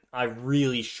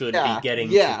really should be Yeah. getting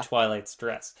to Yeah. Twilight's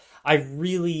dress. I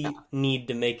really need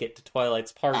to make it to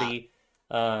Twilight's Yeah. party."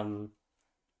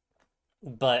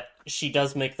 But she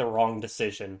does make the wrong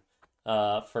decision,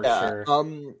 for Yeah. sure.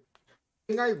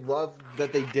 Thing I love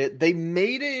that they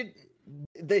made it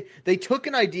they took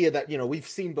an idea that, we've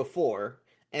seen before,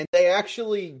 and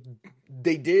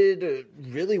they did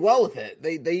really well with it.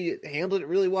 They handled it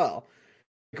really well.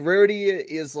 Like, Rarity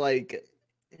is like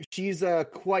she's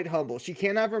quite humble. She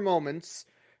can have her moments,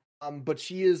 but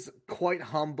she is quite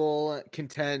humble,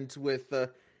 content with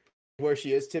where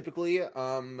she is typically.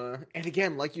 And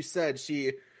again, like you said,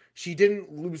 she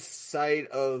didn't lose sight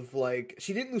of what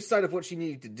she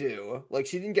needed to do. Like,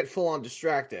 she didn't get full on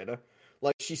distracted.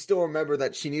 Like, she still remembered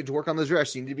that she needed to work on the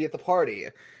dress. She needed to be at the party,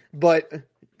 but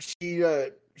she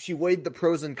weighed the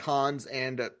pros and cons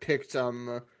and picked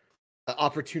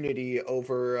opportunity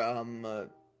over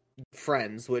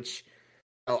friends, which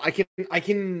I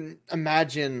can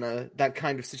imagine that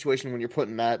kind of situation when you're put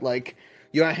in that. Like,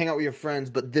 you want to hang out with your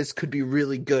friends, but this could be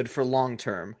really good for long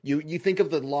term. You think of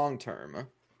the long term,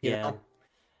 you Yeah. know?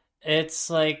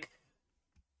 It's like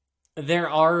there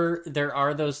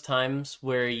are those times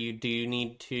where you do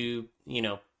need to,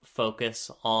 focus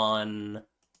on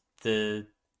the,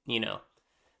 you know,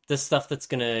 the stuff that's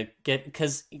gonna get,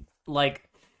 because like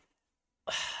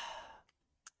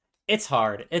it's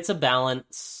hard. It's a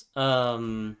balance.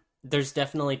 There's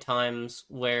definitely times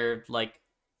where like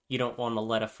you don't want to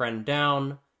let a friend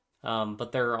down,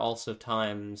 but there are also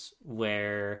times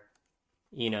where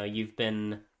you've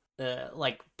been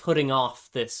like putting off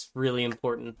this really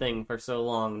important thing for so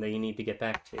long that you need to get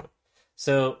back to.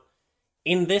 So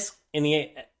in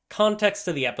the context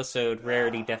of the episode,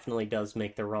 Rarity definitely does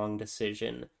make the wrong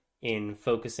decision in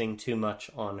focusing too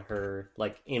much on her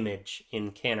like image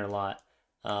in Canterlot,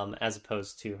 as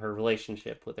opposed to her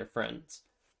relationship with her friends,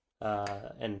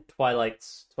 and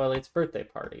Twilight's birthday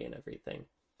party and everything.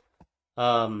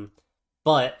 Um,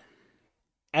 but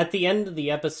at the end of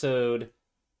the episode,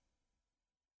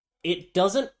 it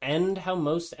doesn't end how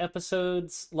most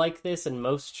episodes like this and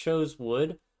most shows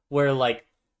would, where like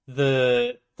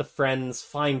the friends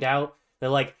find out, they're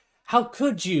like, "How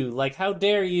could you? Like, how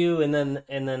dare you?" And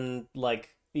then like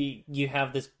you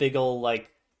have this big old like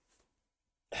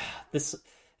this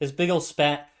this big old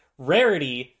spat.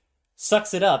 Rarity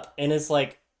sucks it up and is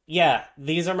like, "Yeah,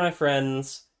 these are my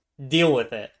friends. Deal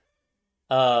with it."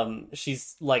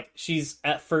 She's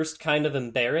at first kind of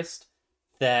embarrassed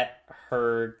that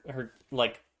her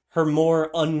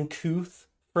more uncouth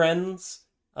friends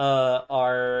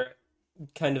are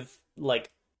kind of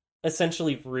like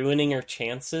essentially ruining her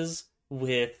chances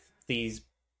with these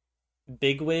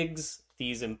bigwigs,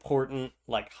 these important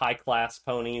like high class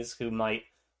ponies who might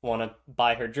want to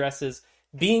buy her dresses,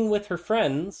 being with her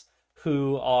friends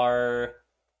who are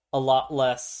a lot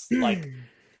less like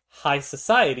high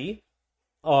society,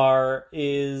 are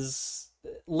is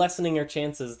lessening her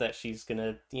chances that she's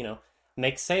gonna,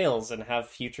 make sales and have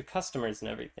future customers and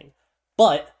everything.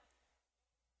 But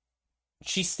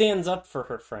she stands up for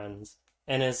her friends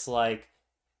and is like,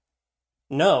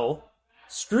 "No,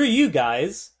 screw you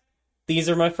guys. These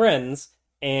are my friends,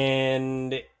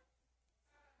 and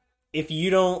if you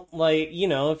don't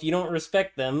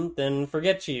respect them, then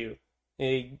forget you.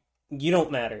 You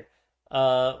don't matter."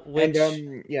 And Which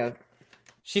yeah,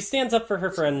 She stands up for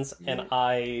her friends, and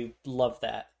I love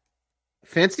that.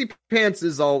 Fancy Pants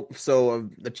is also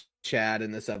the Chad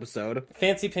in this episode.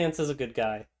 Fancy Pants is a good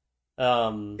guy.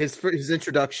 His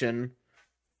introduction,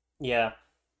 Yeah.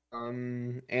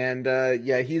 and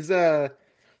yeah, he's one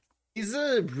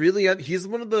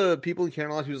of the people in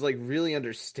Camelot who's like really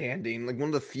understanding, like one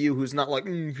of the few who's not like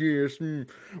yes,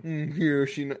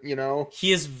 yes, you know.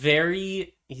 He's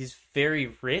very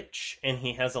rich, and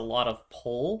he has a lot of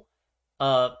pull.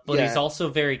 But he's Yeah, also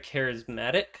very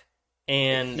charismatic,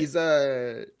 and he's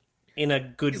in a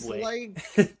good he's way. like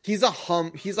he's a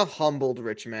humbled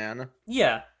rich man.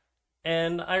 Yeah,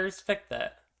 and I respect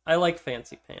that. I like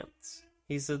Fancy Pants.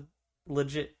 He's a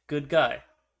legit good guy.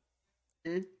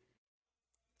 Mm.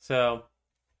 So,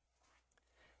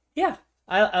 yeah,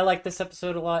 I like this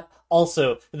episode a lot.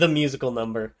 Also, the musical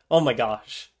number. Oh my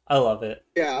gosh, I love it.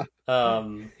 Yeah,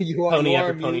 Pony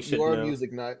after pony should you are a know.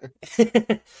 music nut.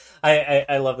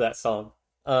 I love that song.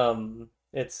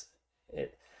 It's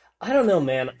it, I don't know,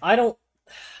 man.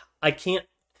 I can't.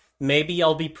 Maybe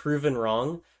I'll be proven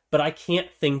wrong, but I can't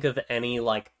think of any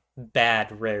like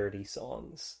bad Rarity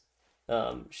songs.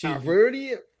 She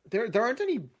Rarity, there aren't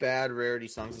any bad Rarity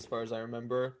songs as far as I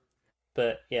remember.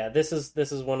 But yeah, this is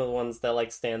one of the ones that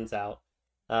like stands out.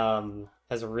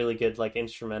 Has a really good like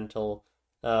instrumental.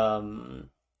 The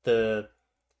the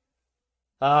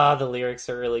lyrics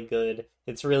are really good.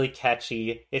 It's really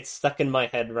catchy. It's stuck in my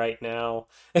head right now.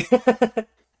 Yeah.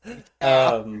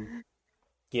 um,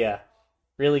 yeah,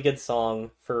 really good song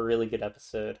for a really good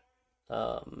episode.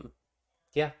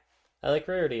 Yeah, I like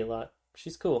Rarity a lot.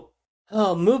 She's cool.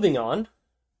 Oh, moving on.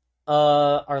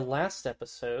 Our last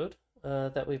episode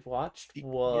that we've watched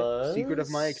Yep. Secret of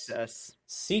My was Excess.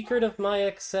 Secret of My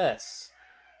Excess.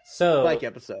 So, Spike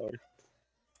episode.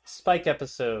 Spike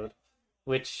episode,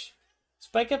 which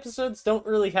Spike episodes don't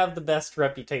really have the best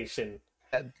reputation.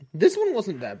 This one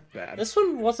wasn't that bad. This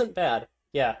one wasn't bad.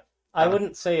 Yeah, I Yeah.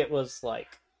 wouldn't say it was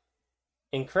like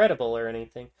incredible or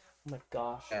anything. Oh my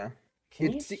gosh. Yeah.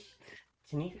 Can you It's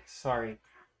sorry.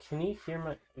 Can you hear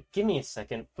my Give me a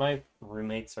second. My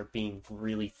roommates are being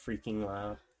really freaking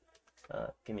loud.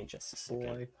 Give me just a second.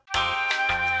 boy.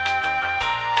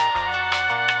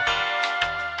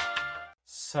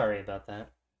 Sorry about that.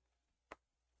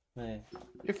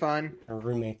 You're fine. My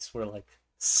roommates were like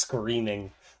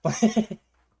screaming.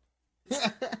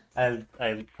 I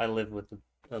live with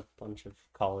a bunch of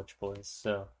college boys,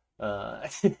 so Sure.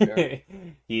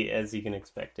 as you can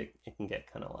expect, it can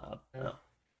get kind of loud. Yeah.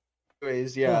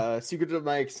 Anyways, yeah, Secret of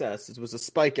My Excess. It was a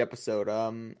Spike episode.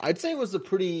 I'd say it was a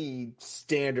pretty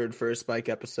standard for a Spike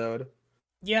episode.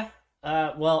 Yeah.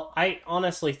 Well, I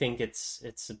honestly think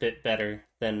it's a bit better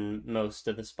than most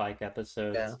of the Spike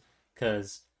episodes Yeah.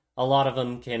 because a lot of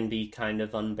them can be kind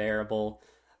of unbearable.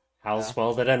 All's Yeah.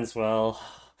 well that ends well.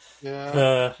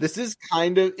 Yeah. This is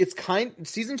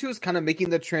season 2 is kind of making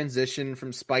the transition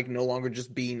from Spike no longer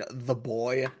just being the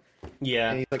boy, Yeah.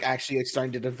 and he's like actually like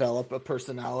starting to develop a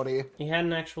personality. He had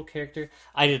an actual character.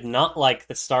 I did not like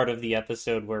the start of the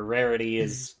episode where Rarity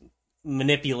is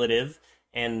manipulative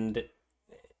and,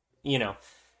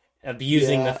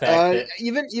 abusing the fact that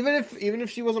even if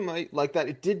she wasn't like that,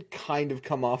 it did kind of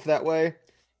come off that way.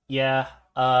 yeah,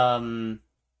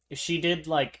 she did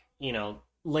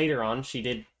later on she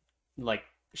did like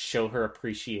show her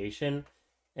appreciation,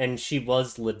 and she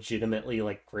was legitimately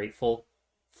like grateful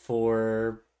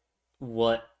for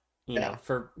what Yeah.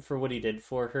 for what he did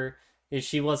for her. Is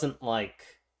she wasn't like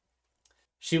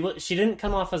she didn't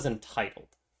come off as entitled,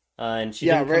 and she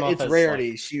didn't come off It's as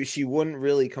Rarity. like, She wouldn't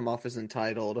really come off as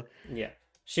entitled. yeah,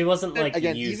 she wasn't like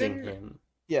Again, using even him.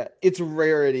 yeah, it's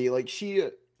Rarity. Like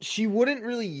she wouldn't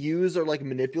really use or like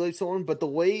manipulate someone, but the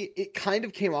way it kind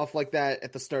of came off like that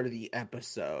at the start of the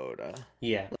episode.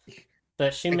 Yeah,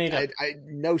 but she made up. I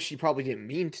know she probably didn't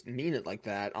mean it like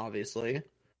that, obviously.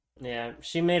 Yeah,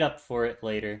 she made up for it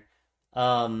later.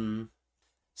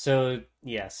 So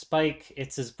yeah, Spike,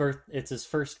 it's his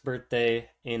first birthday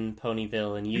in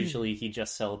Ponyville, and usually he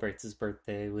just celebrates his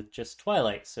birthday with just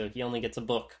Twilight, so he only gets a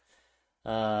book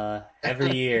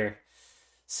every year.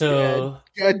 So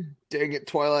God dang it,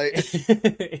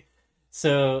 Twilight.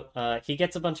 so he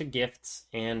gets a bunch of gifts,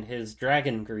 and his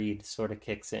dragon greed sort of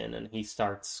kicks in, and he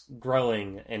starts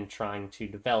growing and trying to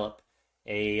develop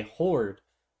a horde.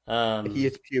 He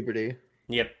hits puberty.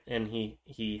 Yep, and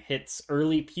he hits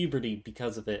early puberty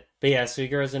because of it. But yeah, so he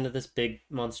grows into this big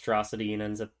monstrosity and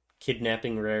ends up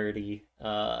kidnapping Rarity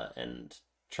and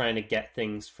trying to get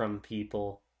things from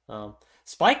people.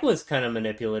 Spike was kind of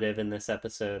manipulative in this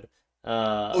episode.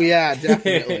 Oh yeah,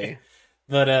 definitely.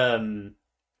 but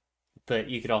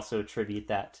you could also attribute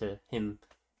that to him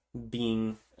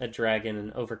being a dragon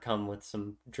and overcome with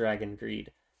some dragon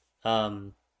greed.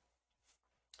 Um,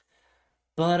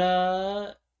 but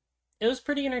it was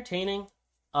pretty entertaining.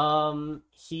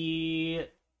 He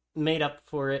made up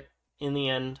for it in the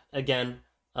end again.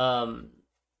 Um,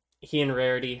 he and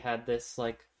Rarity had this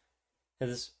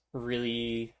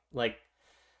really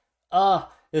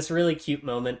this really cute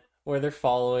moment where they're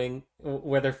falling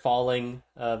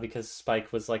because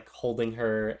Spike was like holding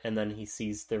her, and then he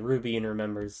sees the ruby and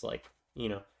remembers, like,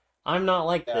 I'm not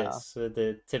like Yeah. this,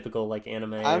 the typical like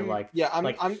anime, I'm yeah,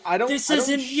 like this I don't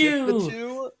isn't ship the you.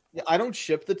 two. Yeah, I don't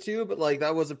ship the two, but like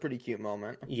that was a pretty cute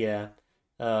moment. Yeah.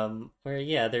 Where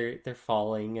yeah, they're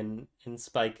falling, and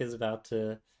Spike is about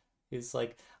to he's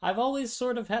like, I've always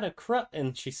sort of had a crush,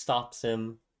 and she stops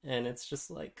him, and it's just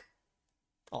like,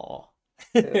 oh.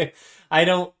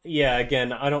 Yeah.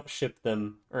 Again, I don't ship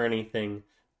them or anything,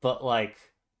 but like,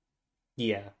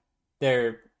 yeah,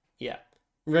 they're, yeah,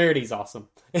 Rarity's awesome.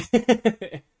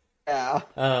 Yeah.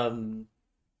 um,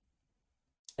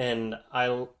 and I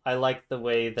like the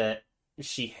way that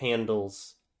she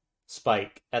handles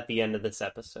Spike at the end of this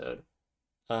episode.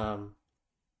 Um,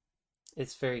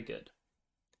 it's very good.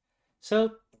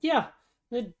 So yeah,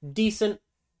 a decent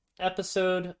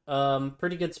episode.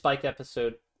 Pretty good Spike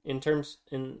episode in terms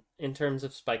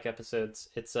of Spike episodes.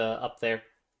 It's up there.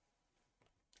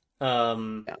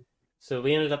 Um, Yeah. so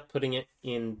we ended up putting it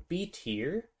in B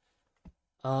tier.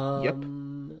 Yep.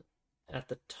 At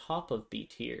the top of B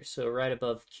tier, so right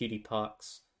above Cutie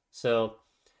Pox. So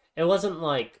it wasn't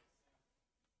like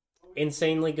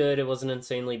insanely good. It wasn't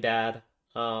insanely bad.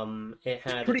 It It's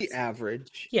had pretty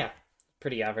average. yeah,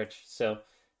 pretty average. So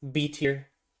B tier.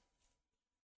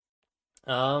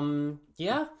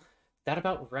 Yeah, that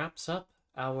about wraps up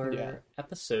Yeah. our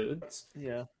episodes.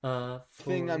 Yeah.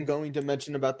 Thing I'm For going to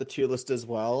mention about the tier list as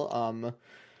well.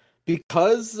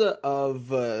 Because of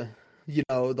the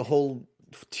whole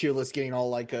tier list getting all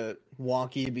like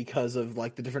wonky because of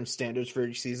like the different standards for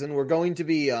each season, we're going to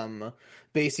be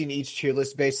basing each tier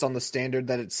list based on the standard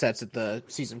that it sets at the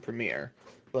season premiere,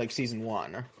 like season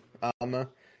 1.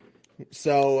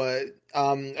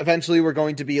 Eventually we're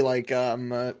going to be like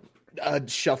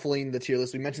shuffling the tier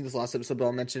list. We mentioned this last episode, but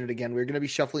I'll mention it again. We're going to be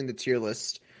shuffling the tier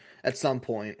list at some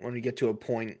point when we get to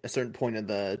a certain point in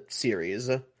the series.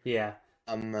 yeah,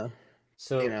 Um,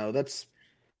 so that's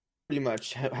pretty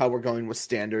much how we're going with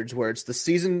standards, where it's the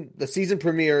season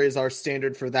premiere is our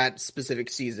standard for that specific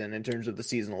season in terms of the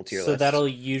seasonal tier so list. that'll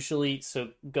usually so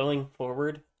going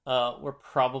forward, we're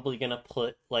probably gonna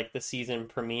put like the season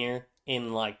premiere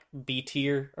in like B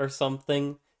tier or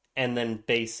something, and then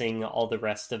basing all the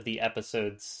rest of the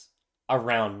episodes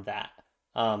around that.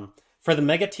 For the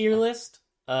mega tier list,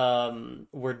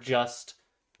 we're just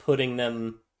putting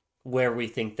them where we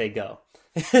think they go.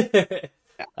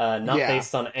 Not Yeah.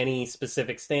 based on any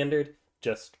specific standard,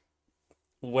 just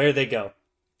where they go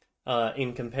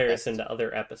in comparison Yes. to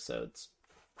other episodes.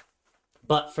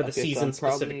 But for the Okay, so season I'm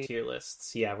specific probably tier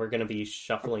lists, yeah, we're going to be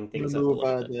shuffling gonna things up a move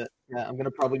little bit. I'm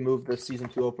gonna probably move the season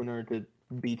 2 opener to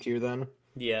B tier then.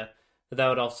 Yeah, but that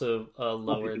would also Okay,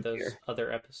 lower B those tier.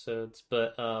 other episodes.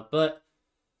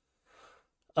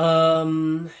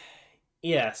 Um,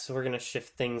 yeah, so we're going to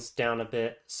shift things down a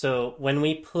bit. So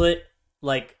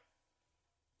like,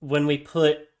 when we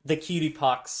put the Cutie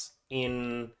Pox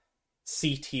in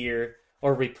C tier,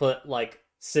 or we put like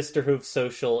Sisterhood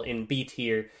Social in B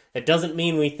tier, it doesn't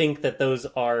mean we think that those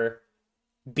are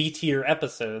B tier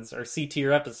episodes or C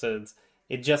tier episodes.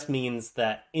 It just means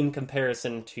that in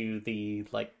comparison to the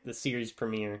series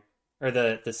premiere or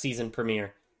the season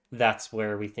premiere, that's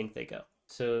where we think they go.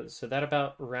 So that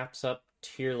about wraps up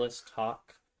tier list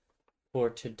talk for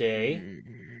today.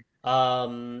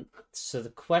 Mm. So the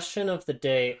question of the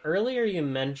day. Earlier you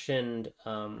mentioned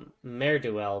Mare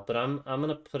Duel, but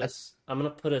That's I'm gonna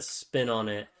put a spin on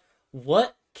it.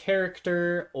 What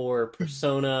character or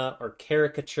persona or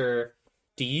caricature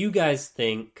do you guys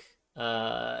think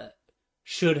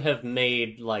should have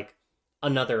made like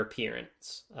another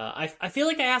appearance? I feel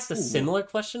like I asked a Ooh. similar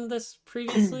question to this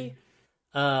previously,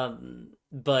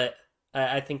 but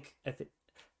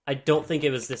I don't think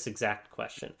it was this exact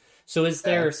question. So is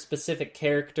there Yeah. a specific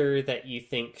character that you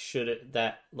think should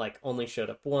that like only showed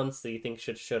up once that you think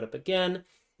should have showed up again?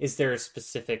 Is there a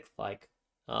specific like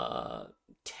uh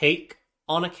take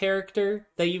on a character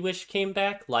that you wish came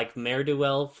back, like Mare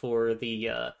Duel for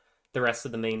the rest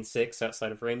of the main six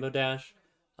outside of Rainbow Dash?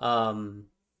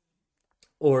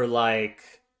 Or like,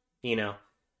 you know,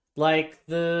 like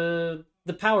the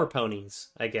Power Ponies,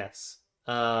 I guess.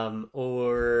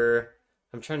 Or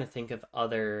I'm trying to think of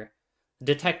other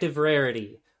Detective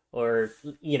Rarity, or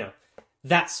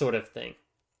that sort of thing.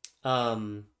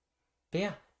 Um, but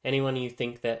yeah, anyone you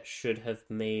think that should have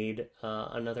made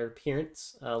another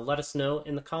appearance, let us know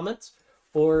in the comments,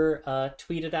 or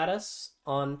tweet it at us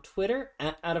on Twitter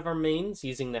at Out of Our Mains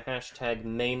using the hashtag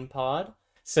MainPod.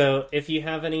 So if you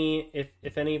have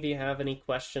if any of you have any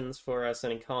questions for us,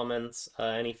 any comments,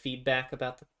 any feedback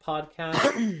about the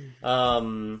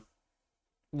podcast,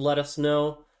 let us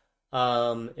know.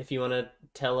 If you want to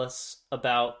tell us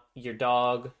about your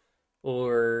dog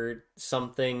or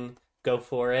something, go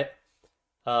for it.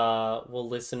 We'll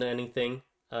listen to anything.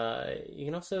 You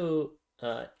can also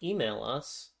email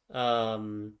us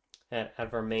at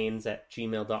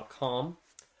outofourmains@gmail.com.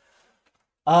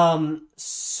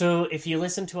 So if you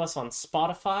listen to us on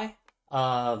Spotify,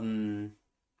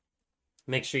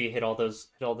 make sure you hit all those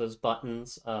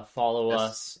buttons. Follow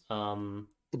us.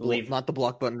 Not the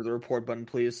block button, the report button,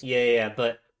 please. Yeah,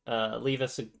 but leave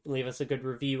us a good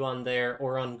review on there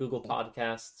or on Google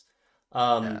Podcasts.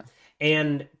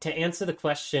 And to answer the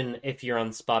question, if you're on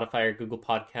Spotify or Google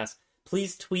Podcasts,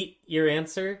 please tweet your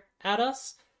answer at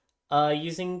us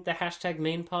using the hashtag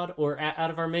MainPod or at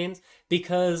Out of Our Mains,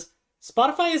 because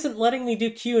Spotify isn't letting me do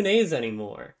Q&As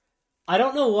anymore. I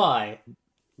don't know why.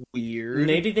 Weird.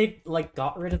 Maybe they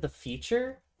got rid of the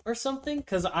feature or something,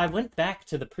 because I went back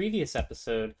to the previous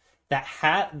episode that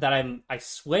I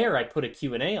swear I put a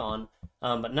Q&A on,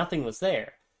 but nothing was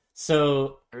there.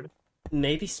 So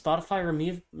maybe Spotify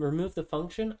removed the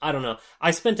function? I don't know.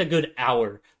 I spent a good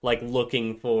hour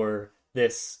looking for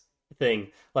this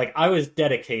thing. I was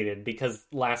dedicated, because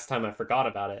last time I forgot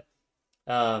about it.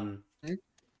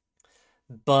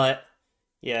 But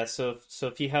yeah, so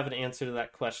if you have an answer to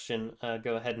that question,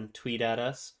 go ahead and tweet at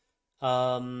us.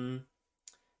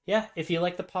 Yeah, if you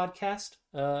like the podcast,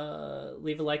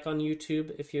 leave a like on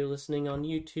YouTube. If you're listening on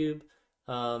YouTube,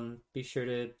 be sure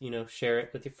to share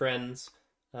it with your friends.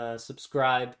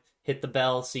 Subscribe, hit the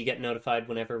bell so you get notified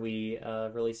whenever we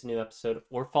release a new episode,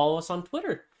 or follow us on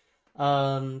Twitter.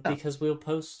 Because we'll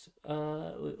post,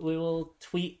 we will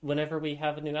tweet whenever we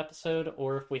have a new episode,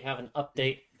 or if we have an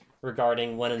update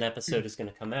regarding when an episode is going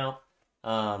to come out.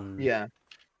 Yeah.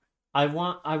 I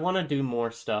want to do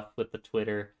more stuff with the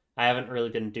Twitter. I haven't really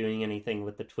been doing anything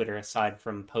with the Twitter aside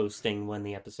from posting when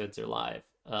the episodes are live.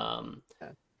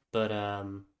 But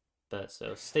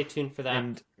so stay tuned for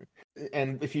that.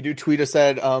 And if you do tweet us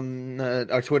at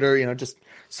our Twitter, just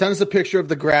send us a picture of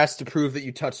the grass to prove that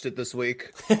you touched it this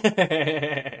week.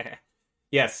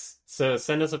 Yes. So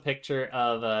send us a picture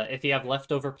of if you have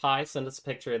leftover pie, send us a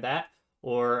picture of that,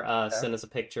 or send us a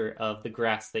picture of the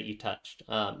grass that you touched.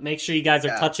 Make sure you guys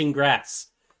are touching grass.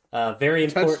 Very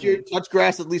important. Touch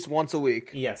grass at least once a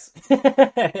week. Yes.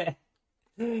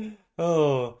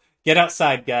 Oh, get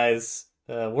outside, guys.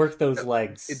 Work those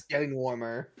legs. It's getting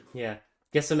warmer. Yeah.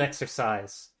 Get some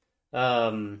exercise.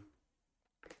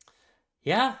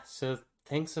 Yeah, so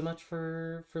thanks so much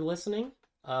for listening.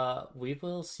 We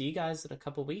will see you guys in a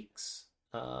couple weeks.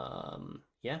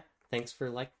 Yeah, thanks for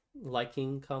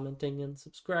liking, commenting, and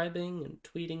subscribing, and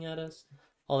tweeting at us.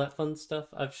 All that fun stuff.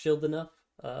 I've shilled enough.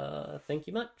 Thank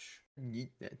you much.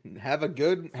 Have a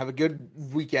good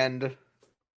weekend.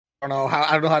 I don't know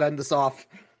how to end this off.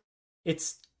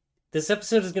 This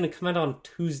episode is going to come out on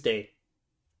Tuesday.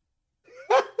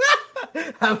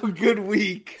 Have a good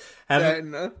week. Have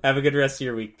a good rest of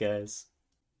your week, guys.